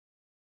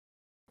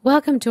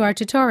Welcome to our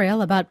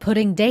tutorial about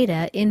putting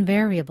data in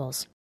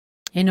variables.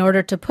 In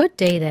order to put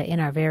data in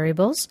our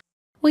variables,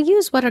 we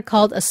use what are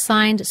called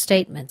assigned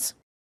statements.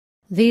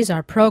 These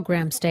are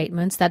program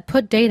statements that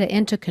put data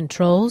into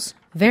controls,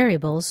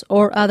 variables,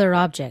 or other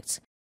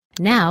objects.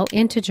 Now,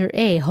 integer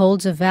a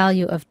holds a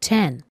value of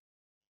 10.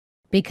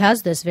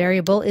 Because this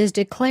variable is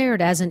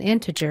declared as an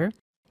integer,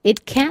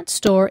 it can't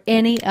store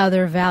any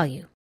other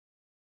value.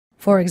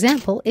 For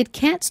example, it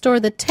can't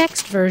store the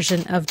text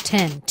version of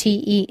 10,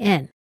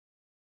 ten.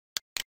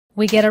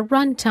 We get a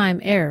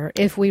runtime error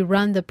if we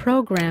run the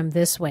program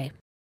this way.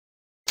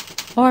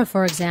 Or,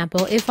 for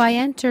example, if I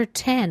enter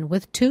 10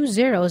 with 2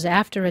 zeros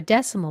after a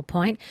decimal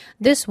point,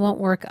 this won't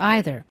work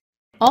either.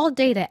 All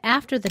data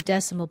after the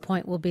decimal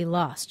point will be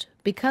lost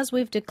because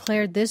we've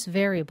declared this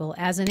variable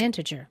as an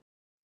integer.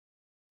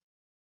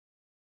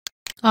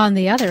 On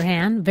the other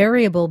hand,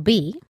 variable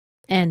b,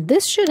 and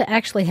this should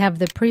actually have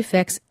the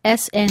prefix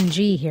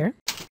SNG here,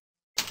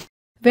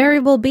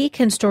 variable b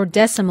can store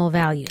decimal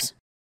values.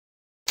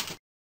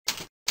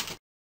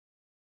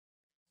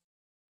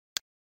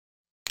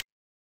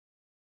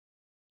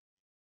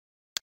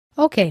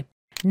 Okay,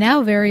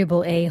 now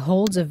variable a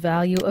holds a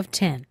value of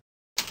 10,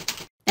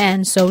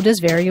 and so does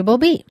variable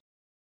b.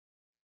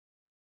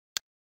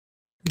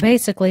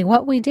 Basically,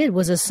 what we did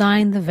was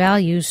assign the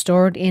values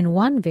stored in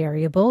one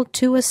variable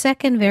to a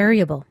second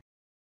variable.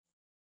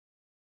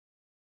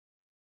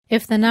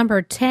 If the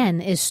number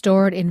 10 is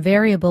stored in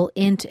variable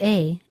int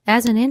a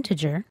as an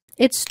integer,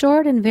 it's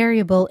stored in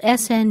variable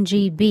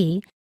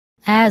SNGB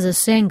as a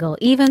single,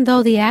 even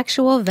though the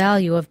actual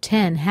value of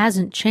 10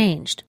 hasn't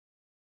changed.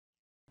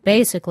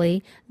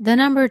 Basically, the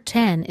number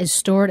 10 is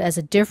stored as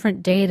a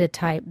different data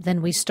type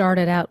than we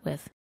started out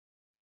with.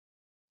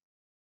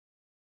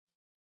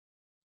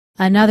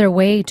 Another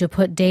way to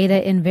put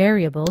data in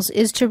variables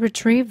is to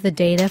retrieve the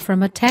data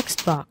from a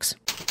text box.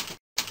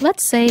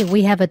 Let's say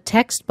we have a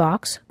text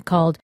box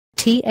called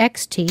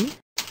txt_box,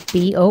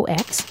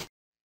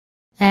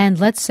 and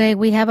let's say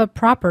we have a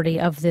property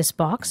of this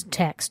box,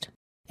 text.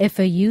 If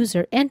a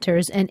user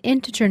enters an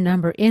integer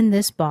number in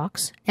this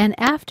box and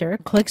after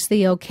clicks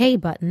the OK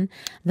button,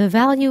 the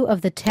value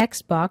of the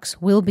text box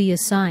will be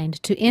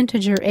assigned to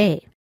integer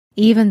a.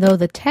 Even though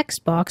the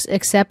text box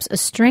accepts a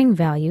string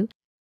value,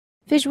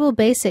 Visual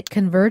Basic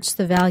converts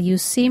the value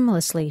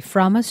seamlessly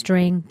from a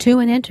string to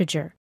an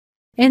integer.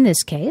 In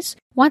this case,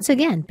 once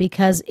again,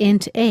 because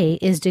int a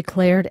is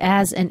declared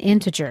as an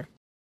integer.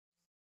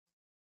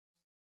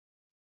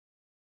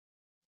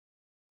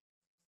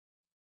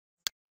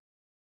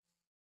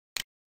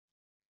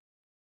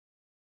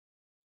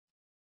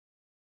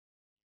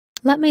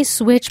 Let me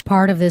switch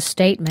part of this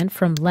statement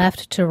from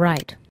left to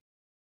right.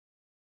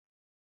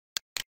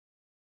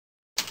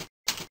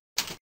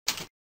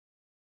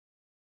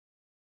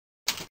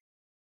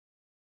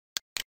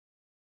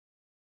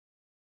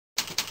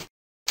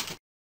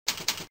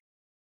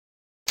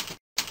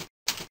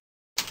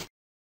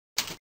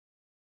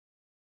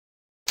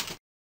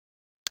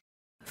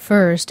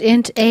 First,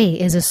 int a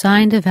is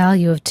assigned a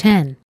value of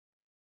 10.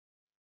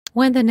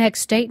 When the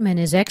next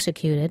statement is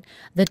executed,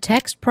 the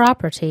text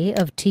property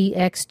of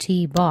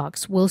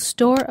txt_box will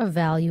store a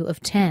value of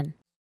 10.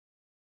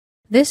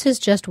 This is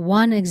just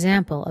one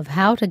example of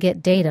how to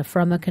get data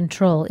from a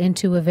control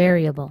into a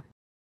variable.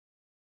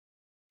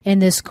 In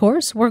this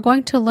course, we're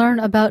going to learn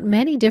about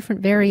many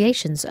different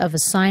variations of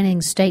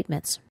assigning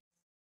statements.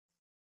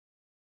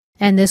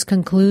 And this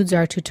concludes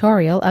our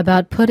tutorial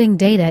about putting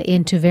data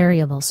into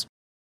variables.